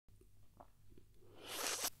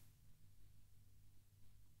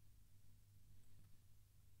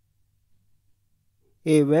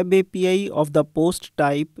A web API of the post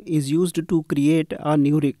type is used to create a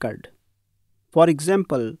new record. For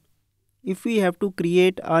example, if we have to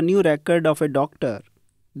create a new record of a doctor,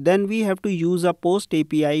 then we have to use a post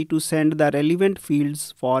API to send the relevant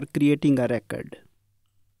fields for creating a record.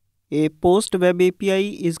 A post web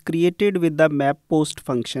API is created with the map post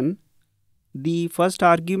function. The first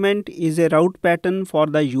argument is a route pattern for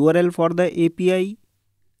the URL for the API,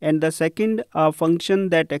 and the second a function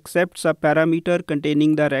that accepts a parameter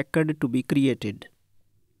containing the record to be created.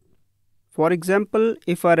 For example,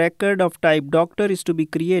 if a record of type doctor is to be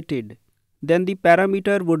created, then the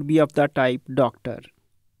parameter would be of the type doctor.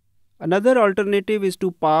 Another alternative is to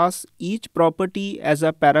pass each property as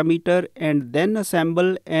a parameter and then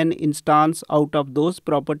assemble an instance out of those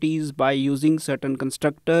properties by using certain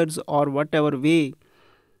constructors or whatever way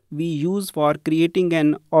we use for creating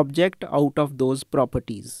an object out of those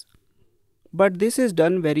properties. But this is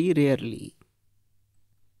done very rarely.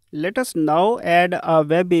 Let us now add a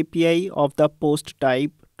web API of the post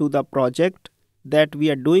type to the project that we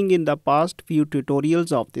are doing in the past few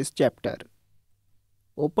tutorials of this chapter.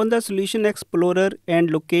 Open the Solution Explorer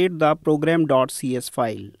and locate the program.cs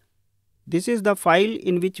file. This is the file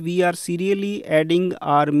in which we are serially adding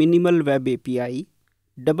our minimal web API.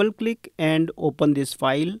 Double-click and open this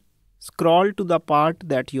file. Scroll to the part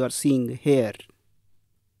that you are seeing here.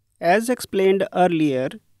 As explained earlier,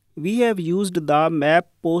 we have used the map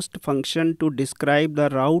post function to describe the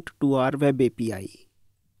route to our web API.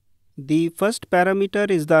 The first parameter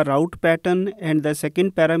is the route pattern and the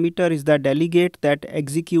second parameter is the delegate that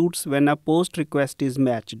executes when a post request is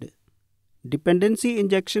matched. Dependency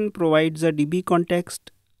injection provides a DB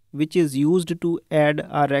context which is used to add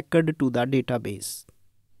a record to the database.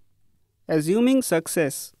 Assuming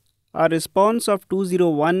success, a response of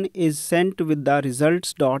 201 is sent with the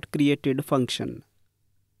results.created function.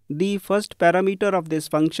 The first parameter of this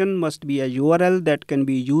function must be a URL that can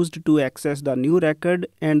be used to access the new record,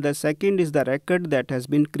 and the second is the record that has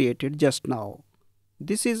been created just now.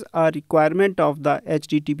 This is a requirement of the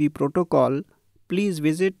HTTP protocol. Please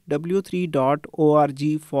visit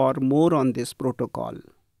w3.org for more on this protocol.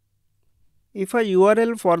 If a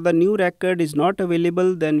URL for the new record is not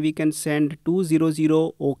available, then we can send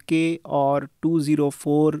 200 OK or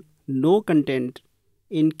 204 no content.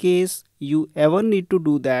 In case you ever need to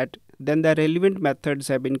do that, then the relevant methods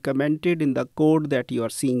have been commented in the code that you are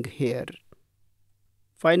seeing here.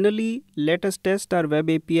 Finally, let us test our web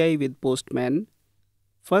API with Postman.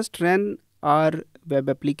 First run our web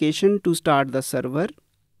application to start the server.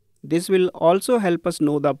 This will also help us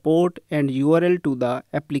know the port and URL to the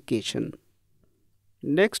application.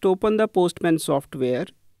 Next, open the Postman software.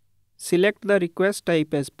 Select the request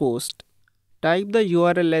type as post. Type the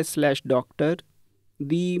URL as /doctor.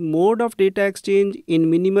 The mode of data exchange in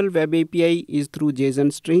minimal web API is through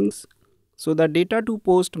JSON strings. So the data to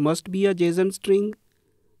post must be a JSON string.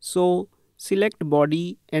 So select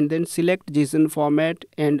body and then select JSON format,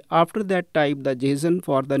 and after that type the JSON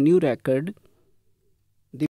for the new record.